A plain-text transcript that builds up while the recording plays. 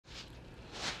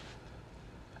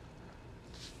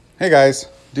Hey guys,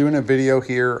 doing a video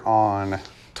here on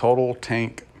total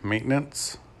tank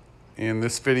maintenance. In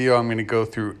this video, I'm going to go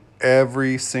through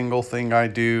every single thing I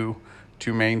do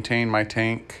to maintain my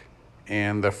tank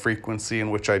and the frequency in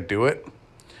which I do it.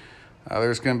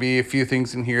 There's going to be a few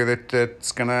things in here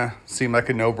that's going to seem like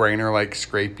a no-brainer, like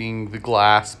scraping the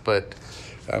glass, but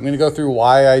I'm going to go through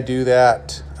why I do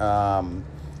that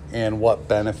and what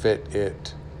benefit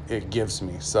it gives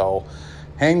me. So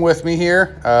hang with me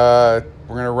here.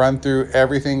 We're going to run through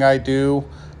everything I do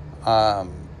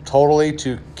totally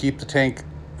to keep the tank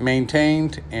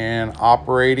maintained and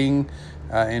operating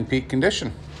in peak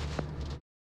condition.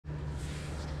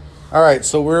 All right,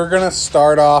 so we're going to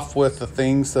start off with the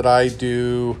things that I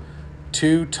do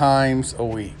 2 times a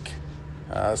week.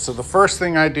 So the first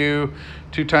thing I do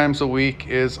 2 times a week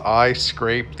is I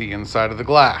scrape the inside of the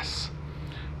glass.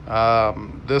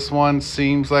 This one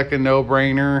seems like a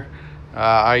no-brainer.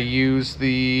 I use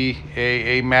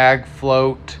a mag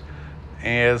float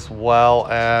as well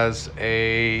as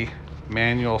a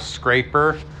manual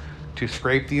scraper to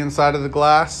scrape the inside of the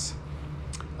glass.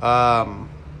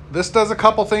 This does a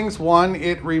couple things. One,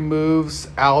 it removes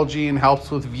algae and helps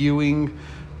with viewing,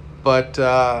 but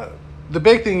the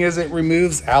big thing is it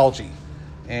removes algae,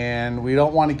 and we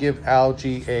don't want to give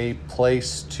algae a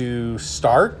place to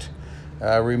start.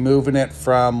 Removing it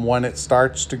from when it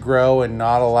starts to grow and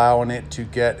not allowing it to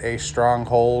get a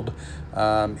stronghold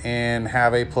and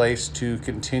have a place to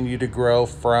continue to grow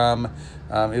from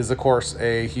is of course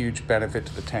a huge benefit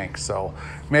to the tank. So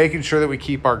making sure that we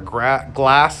keep our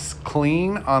glass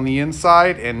clean on the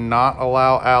inside and not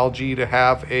allow algae to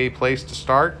have a place to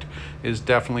start is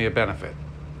definitely a benefit.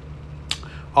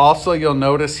 Also, you'll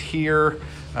notice here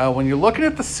when you're looking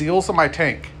at the seals of my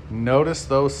tank, notice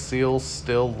those seals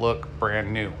still look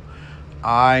brand new.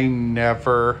 I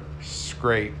never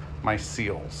scrape my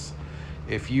seals.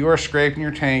 If you are scraping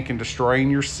your tank and destroying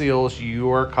your seals, you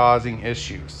are causing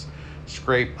issues.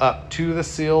 Scrape up to the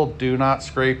seal, do not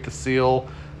scrape the seal.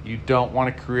 You don't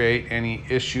want to create any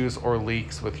issues or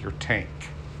leaks with your tank.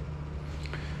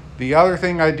 The other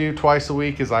thing I do twice a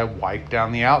week is I wipe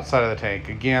down the outside of the tank.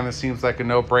 Again, this seems like a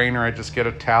no-brainer. I just get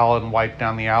a towel and wipe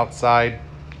down the outside.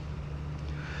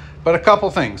 But a couple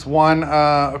things. One,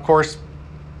 of course,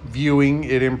 viewing.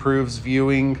 It improves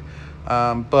viewing.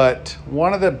 But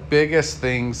one of the biggest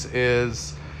things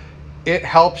is it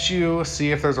helps you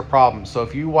see if there's a problem. So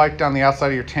if you wipe down the outside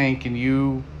of your tank and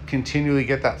you continually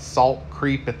get that salt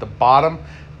creep at the bottom,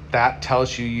 that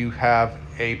tells you you have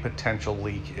a potential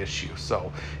leak issue.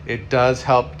 So it does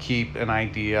help keep an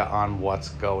idea on what's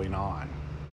going on.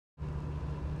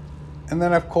 And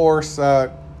then, of course,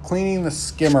 cleaning the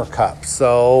skimmer cup.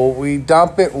 So we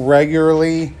dump it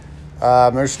regularly.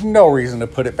 There's no reason to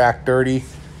put it back dirty.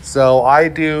 So I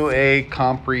do a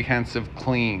comprehensive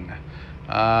clean.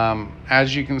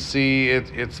 As you can see,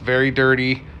 it's very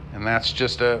dirty, and that's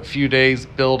just a few days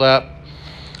buildup.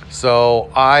 So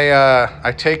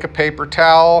I take a paper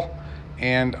towel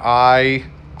and I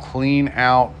clean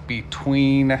out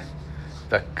between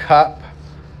the cup,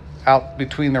 out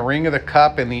between the ring of the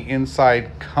cup and the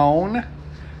inside cone.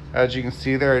 As you can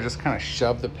see there, I just kind of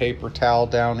shove the paper towel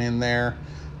down in there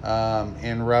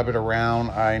and rub it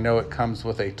around. I know it comes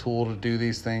with a tool to do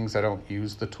these things. I don't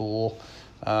use the tool.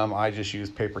 I just use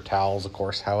paper towels, of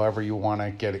course. However you want to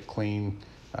get it clean,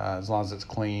 as long as it's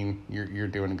clean, you're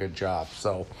doing a good job.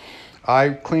 So I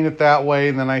clean it that way,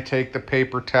 and then I take the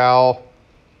paper towel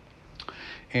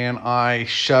and I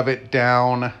shove it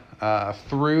down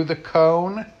through the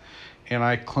cone, and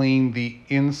I clean the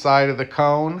inside of the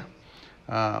cone.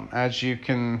 As you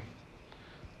can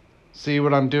see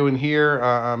what I'm doing here,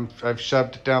 I've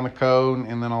shoved it down the cone,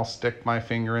 and then I'll stick my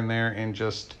finger in there and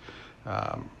just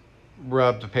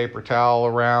rub the paper towel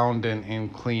around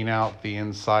and clean out the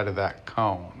inside of that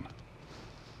cone.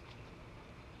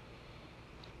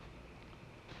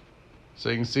 So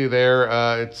you can see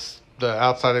there, it's the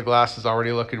outside of the glass is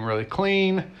already looking really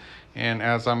clean, and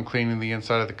as I'm cleaning the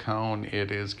inside of the cone, it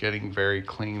is getting very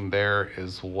clean there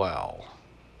as well.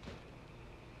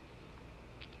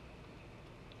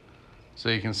 So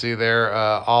you can see there,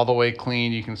 all the way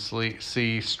clean. You can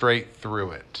see straight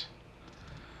through it.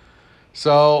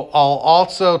 So I'll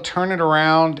also turn it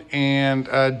around and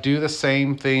do the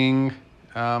same thing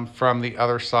from the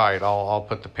other side. I'll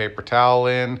put the paper towel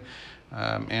in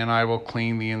and I will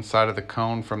clean the inside of the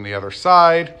cone from the other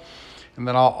side. And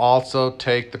then I'll also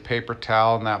take the paper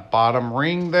towel and that bottom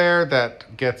ring there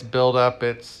that gets built up.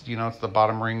 It's the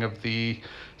bottom ring of the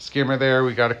skimmer there.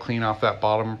 We got to clean off that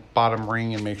bottom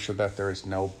ring and make sure that there is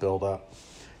no buildup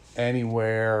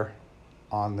anywhere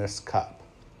on this cup.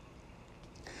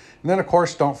 And then, of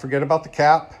course, don't forget about the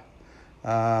cap.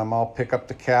 I'll pick up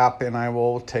the cap and I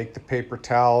will take the paper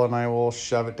towel and I will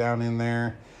shove it down in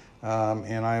there,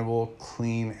 and I will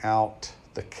clean out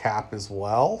the cap as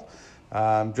well.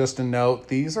 Just a note,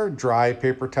 these are dry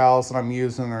paper towels that I'm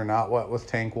using. They're not wet with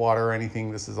tank water or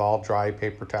anything. This is all dry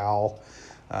paper towel.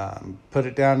 Put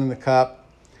it down in the cup,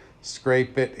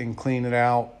 scrape it and clean it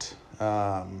out.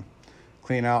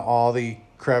 Clean out all the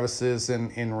crevices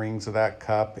and rings of that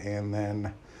cup, and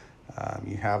then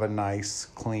you have a nice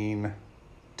clean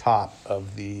top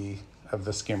of the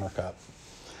skimmer cup.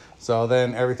 So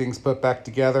then everything's put back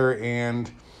together, and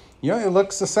it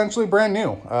looks essentially brand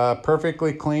new,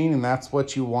 perfectly clean, and that's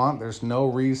what you want. There's no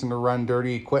reason to run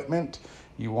dirty equipment.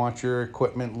 You want your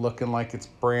equipment looking like it's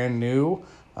brand new,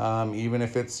 even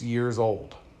if it's years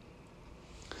old.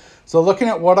 So looking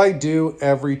at what I do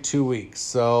every 2 weeks.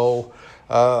 So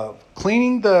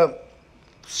cleaning the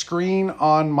screen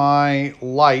on my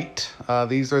light.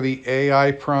 These are the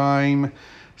AI Prime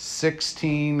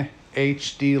 16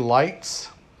 HD lights.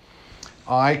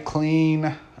 I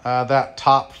clean that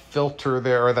top filter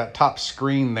there, or that top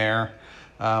screen there.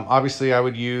 Obviously I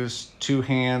would use 2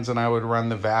 hands and I would run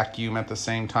the vacuum at the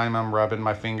same time I'm rubbing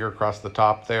my finger across the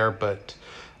top there, but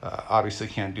obviously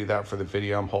can't do that for the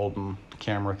video. I'm holding the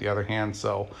camera with the other hand.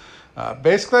 So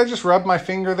basically I just rub my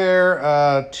finger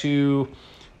there to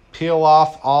peel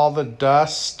off all the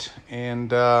dust, and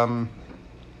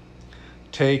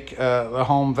take the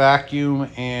home vacuum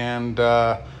and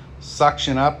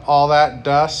suction up all that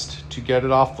dust to get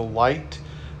it off the light.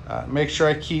 Make sure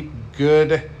I keep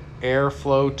good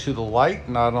airflow to the light.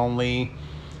 Not only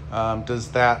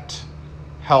does that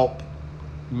help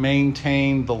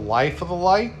maintain the life of the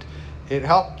light, it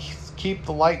helps keep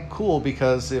the light cool,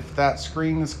 because if that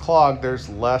screen is clogged, there's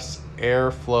less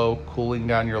airflow cooling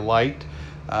down your light.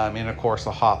 And of course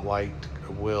a hot light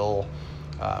will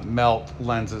melt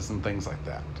lenses and things like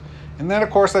that. And then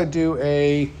of course I do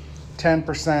a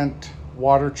 10%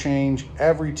 water change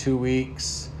every 2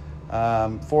 weeks.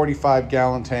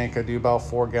 45-gallon tank. I do about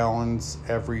 4 gallons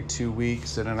every 2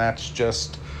 weeks, and then that's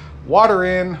just water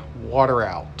in, water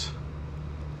out.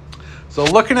 So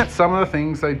looking at some of the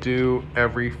things I do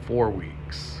every 4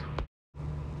 weeks.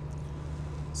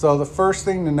 So the first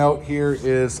thing to note here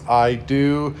is I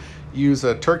do use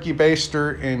a turkey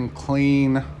baster and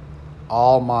clean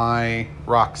all my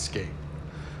rockscape.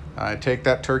 I take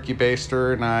that turkey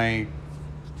baster and I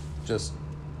just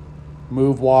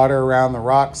move water around the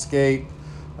rockscape,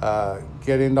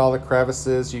 get into all the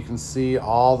crevices. You can see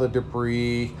all the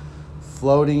debris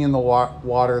floating in the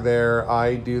water there.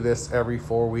 I do this every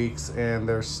 4 weeks, and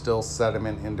there's still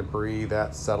sediment and debris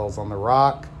that settles on the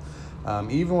rock.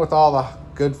 Even with all the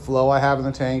good flow I have in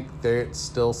the tank, it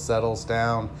still settles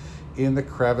down in the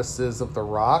crevices of the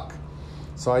rock.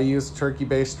 So I use turkey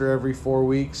baster every 4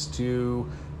 weeks to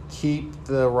keep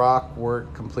the rock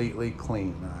work completely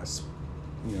clean.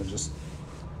 Just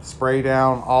spray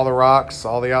down all the rocks,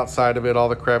 all the outside of it, all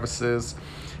the crevices,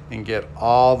 and get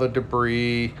all the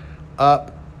debris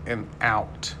up and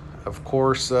out. Of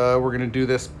course, we're gonna do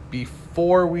this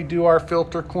before we do our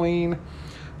filter clean.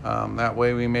 That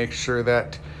way we make sure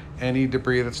that any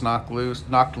debris that's knocked loose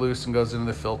and goes into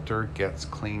the filter gets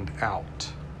cleaned out.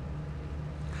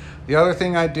 The other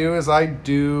thing I do is I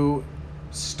do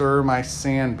stir my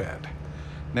sand bed.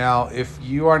 Now, if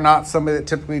you are not somebody that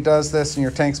typically does this and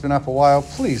your tank's been up a while,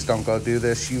 please don't go do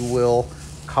this. You will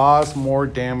cause more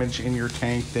damage in your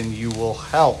tank than you will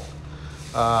help.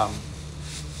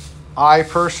 I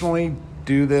personally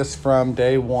do this from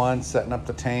day one, setting up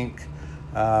the tank.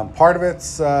 Part of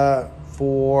it's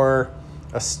for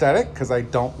aesthetic, because I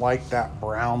don't like that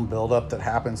brown buildup that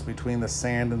happens between the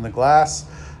sand and the glass.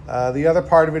 The other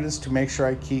part of it is to make sure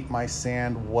I keep my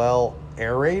sand well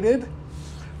aerated,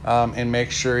 and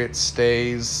make sure it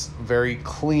stays very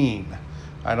clean.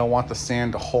 I don't want the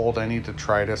sand to hold any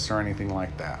detritus or anything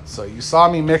like that. So you saw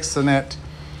me mixing it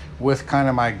with kind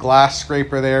of my glass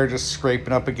scraper there, just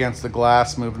scraping up against the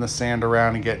glass, moving the sand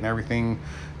around and getting everything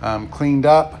cleaned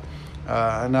up.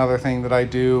 Another thing that I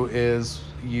do is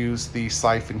use the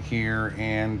siphon here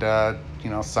and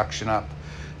suction up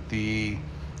the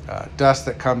dust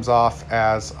that comes off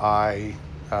as I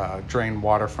drain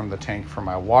water from the tank for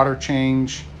my water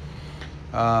change.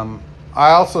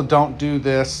 I also don't do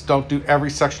every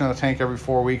section of the tank every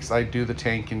 4 weeks. I do the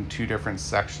tank in 2 different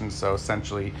sections, so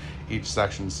essentially each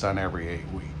section's done every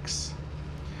 8 weeks.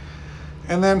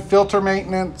 And then filter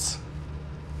maintenance.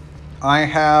 I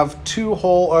have 2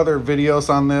 whole other videos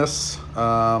on this.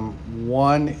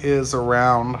 One is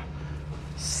around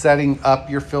setting up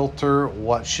your filter,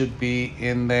 what should be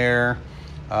in there,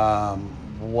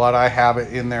 what I have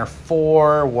it in there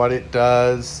for, what it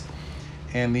does.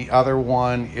 and the other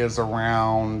one is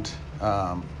around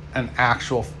an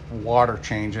actual water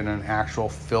change and an actual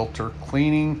filter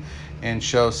cleaning, and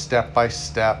shows step by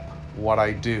step what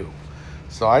I do.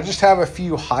 So I just have a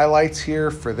few highlights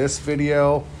here for this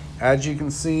video. As you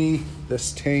can see,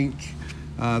 this tank,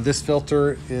 this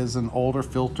filter is an older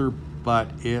filter, but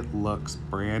it looks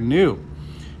brand new.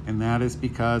 And that is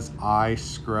because I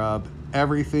scrub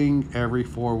everything every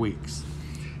 4 weeks.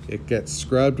 It gets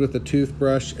scrubbed with a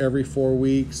toothbrush every 4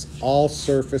 weeks, all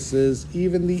surfaces,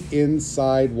 even the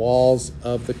inside walls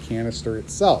of the canister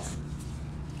itself.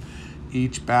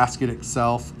 Each basket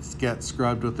itself gets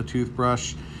scrubbed with a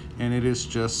toothbrush, and it is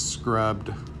just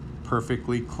scrubbed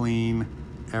perfectly clean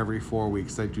every 4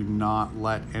 weeks. I do not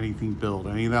let anything build.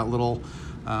 Any of that little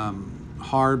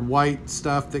hard white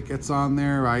stuff that gets on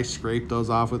there, I scrape those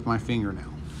off with my fingernail.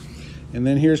 And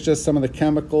then here's just some of the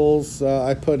chemicals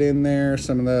I put in there,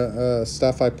 some of the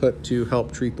stuff I put to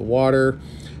help treat the water.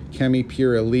 Chemi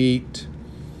Pure Elite,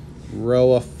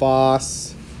 Roa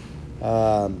Phos.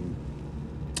 I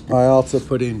also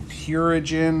put in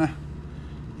Purigen,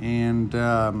 and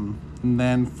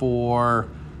then for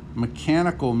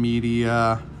mechanical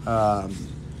media,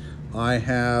 I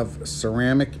have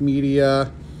ceramic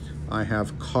media, I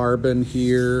have carbon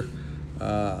here,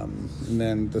 and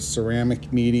then the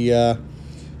ceramic media,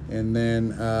 and then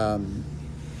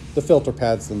the filter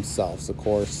pads themselves, of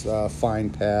course, fine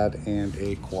pad and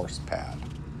a coarse pad.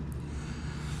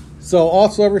 So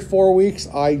also every 4 weeks,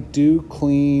 I do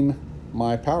clean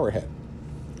my power head.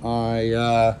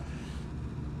 I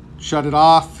shut it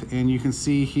off, and you can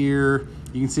see here,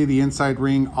 you can see the inside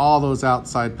ring. All those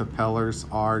outside propellers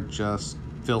are just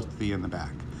filthy in the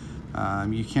back.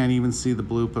 You can't even see the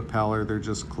blue propeller. They're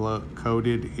just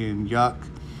coated in yuck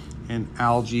and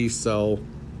algae. So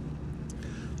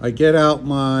I get out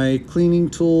my cleaning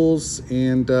tools,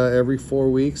 and every 4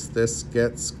 weeks this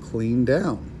gets cleaned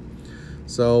down.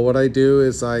 So what I do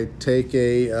is I take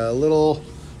a little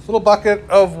bucket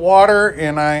of water,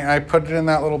 and I put it in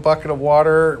that little bucket of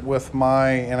water with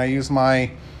I use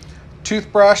my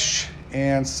toothbrush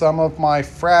and some of my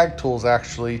frag tools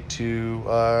actually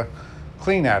to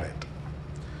clean at it.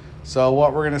 So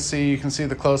what we're gonna see, you can see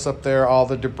the close up there, all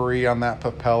the debris on that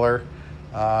propeller.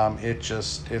 It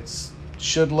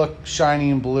should look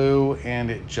shiny and blue, and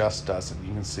it just doesn't.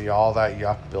 You can see all that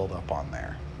yuck buildup on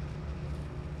there.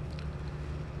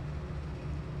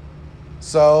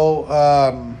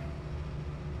 So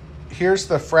here's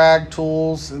the frag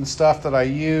tools and stuff that I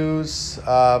use.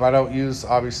 I don't use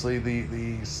obviously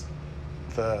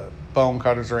the bone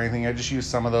cutters or anything. I just use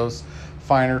some of those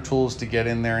finer tools to get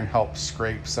in there and help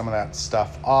scrape some of that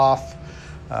stuff off.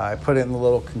 I put it in the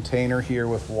little container here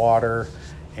with water,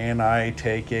 and I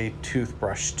take a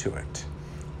toothbrush to it.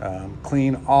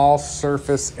 Clean all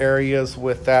surface areas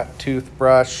with that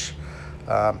toothbrush,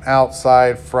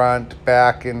 outside, front,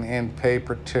 back, and pay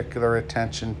particular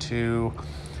attention to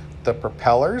the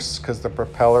propellers, because the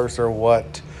propellers are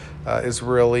what is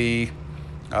really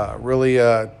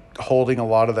holding a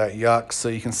lot of that yuck. So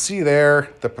you can see there,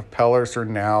 the propellers are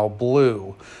now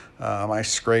blue. I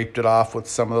scraped it off with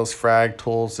some of those frag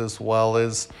tools as well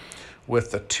as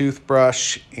with the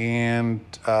toothbrush, and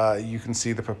you can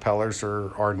see the propellers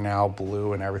are now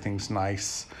blue, and everything's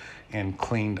nice and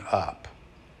cleaned up.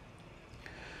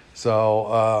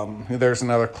 So there's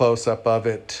another close-up of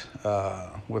it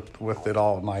with it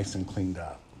all nice and cleaned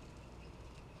up.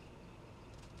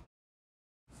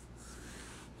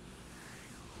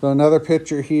 So another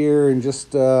picture here, and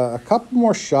just a couple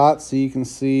more shots so you can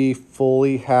see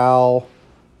fully how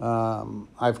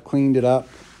I've cleaned it up,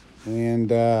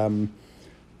 and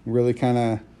really kind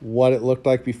of what it looked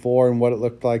like before and what it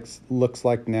looks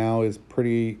like now is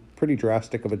pretty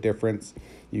drastic of a difference.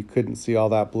 You couldn't see all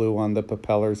that blue on the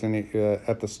propellers in it,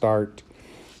 at the start,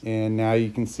 and now you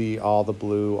can see all the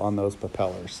blue on those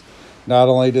propellers. Not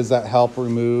only does that help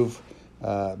remove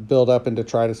buildup and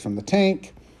detritus from the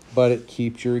tank, but it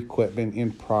keeps your equipment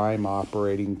in prime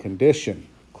operating condition.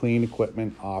 Clean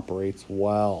equipment operates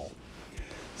well.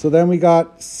 So then we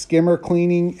got skimmer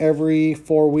cleaning every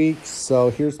 4 weeks. So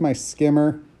here's my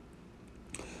skimmer.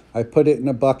 I put it in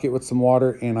a bucket with some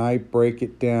water, and I break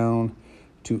it down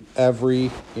to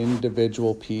every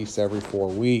individual piece every 4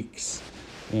 weeks.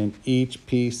 And each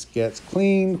piece gets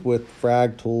cleaned with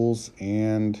frag tools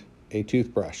and a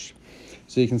toothbrush.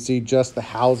 So you can see just the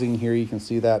housing here. You can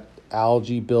see that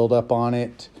algae buildup on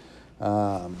it,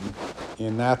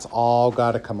 and that's all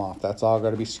got to come off. That's all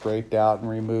got to be scraped out and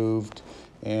removed,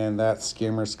 and that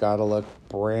skimmer's got to look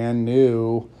brand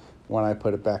new when I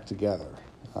put it back together.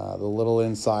 The little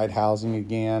inside housing,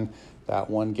 again, that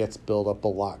one gets built up a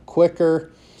lot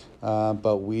quicker.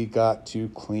 but we got to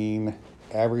clean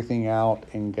everything out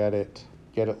and get it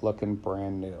looking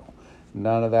brand new.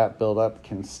 None of that buildup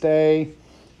can stay.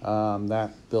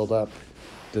 That buildup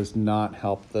does not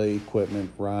help the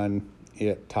equipment run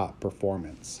at top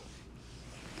performance.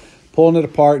 Pulling it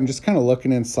apart and just kind of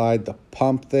looking inside the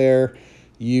pump there,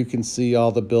 you can see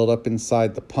all the buildup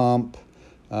inside the pump.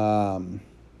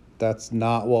 That's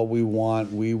not what we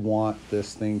want. We want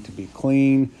this thing to be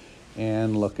clean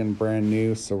and looking brand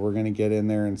new. So we're going to get in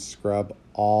there and scrub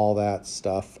all that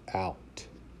stuff out.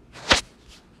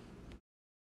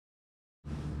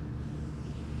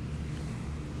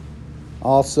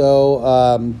 Also,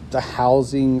 the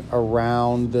housing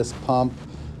around this pump,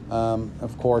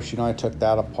 of course, I took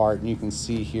that apart, and you can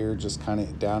see here just kind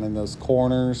of down in those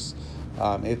corners,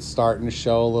 it's starting to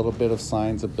show a little bit of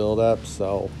signs of buildup.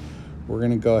 So we're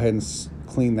going to go ahead and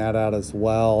clean that out as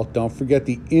well. Don't forget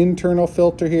the internal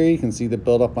filter here. You can see the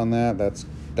buildup on that.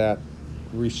 That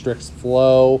restricts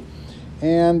flow.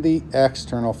 And the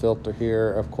external filter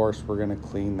here, of course, we're going to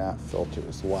clean that filter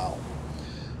as well.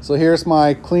 So here's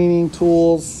my cleaning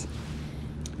tools.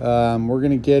 We're going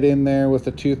to get in there with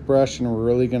a toothbrush, and we're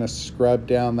really going to scrub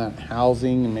down that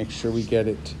housing and make sure we get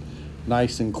it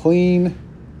nice and clean.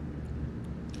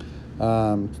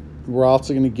 We're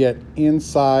also going to get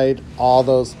inside all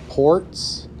those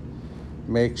ports.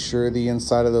 Make sure the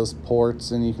inside of those ports,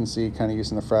 and you can see kind of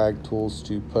using the frag tools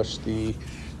to push the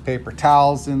paper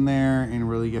towels in there and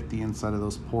really get the inside of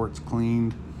those ports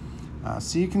cleaned.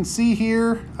 So you can see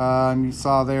here, you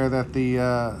saw there that the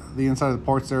inside of the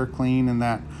ports there are clean, and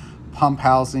that pump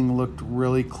housing looked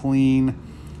really clean.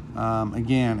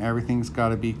 Again, everything's got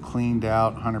to be cleaned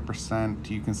out 100%.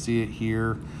 You can see it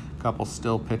here, a couple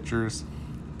still pictures.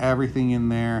 Everything in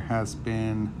there has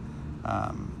been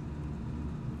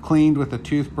cleaned with a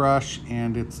toothbrush,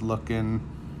 and it's looking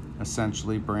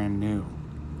essentially brand new.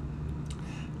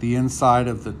 The inside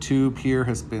of the tube here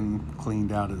has been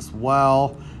cleaned out as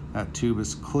well. That tube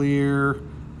is clear,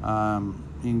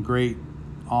 in great,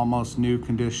 almost new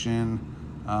condition.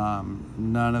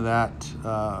 None of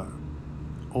that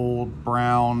old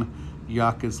brown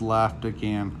yuck is left.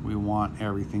 Again, we want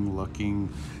everything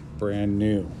looking brand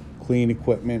new. Clean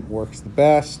equipment works the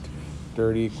best.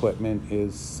 Dirty equipment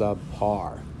is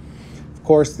subpar. Of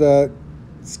course, the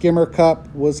skimmer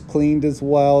cup was cleaned as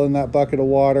well in that bucket of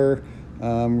water.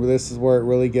 This is where it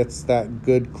really gets that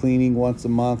good cleaning once a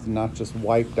month, and not just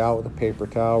wiped out with a paper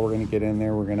towel. We're going to get in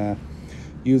there, we're going to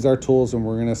use our tools, and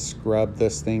we're going to scrub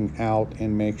this thing out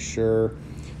and make sure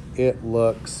it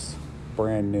looks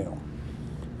brand new.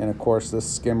 And of course, this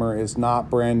skimmer is not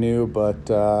brand new,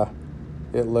 but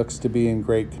it looks to be in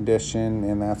great condition,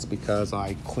 and that's because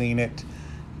I clean it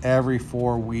every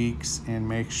 4 weeks and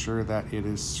make sure that it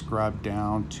is scrubbed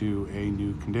down to a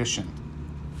new condition.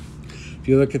 If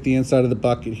you look at the inside of the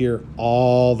bucket here,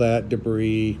 all that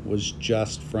debris was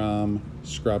just from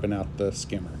scrubbing out the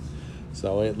skimmer.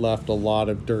 So it left a lot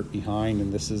of dirt behind,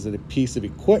 and this is a piece of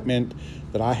equipment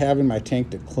that I have in my tank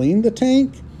to clean the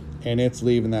tank, and it's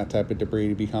leaving that type of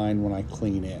debris behind when I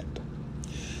clean it.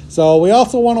 So we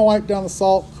also want to wipe down the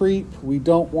salt creep. We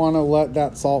don't want to let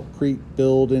that salt creep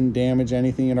build and damage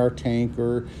anything in our tank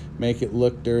or make it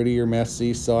look dirty or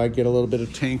messy. So I get a little bit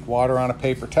of tank water on a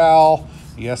paper towel.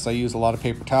 Yes, I use a lot of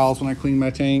paper towels when I clean my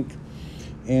tank.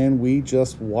 And we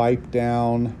just wipe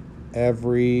down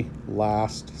every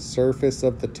last surface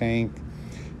of the tank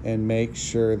and make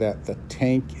sure that the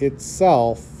tank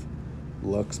itself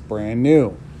looks brand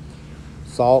new.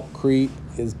 Salt creep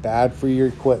is bad for your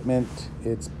equipment.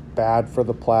 It's bad for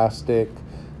the plastic.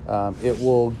 It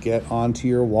will get onto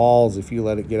your walls if you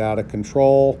let it get out of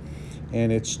control, and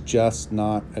it's just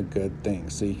not a good thing.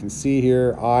 So you can see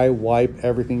here, I wipe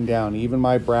everything down, even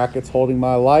my brackets holding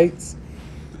my lights,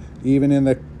 even in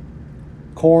the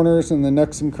corners and the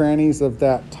nooks and crannies of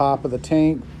that top of the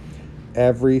tank,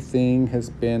 everything has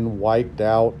been wiped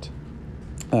out.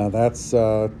 That's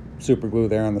super glue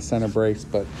there on the center brace,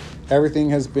 but everything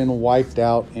has been wiped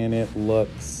out and it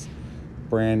looks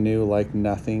brand new, like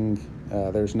nothing.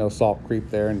 There's no salt creep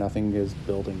there, nothing is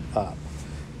building up.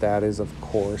 That is, of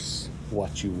course,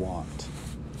 what you want.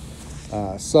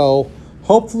 So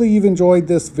hopefully you've enjoyed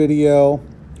this video.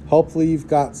 Hopefully you've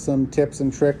got some tips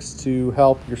and tricks to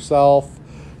help yourself.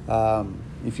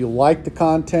 If you like the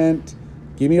content,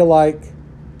 give me a like,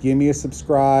 give me a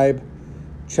subscribe,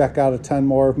 check out a ton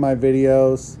more of my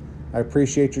videos. I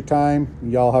appreciate your time.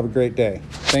 Y'all have a great day.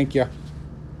 Thank you.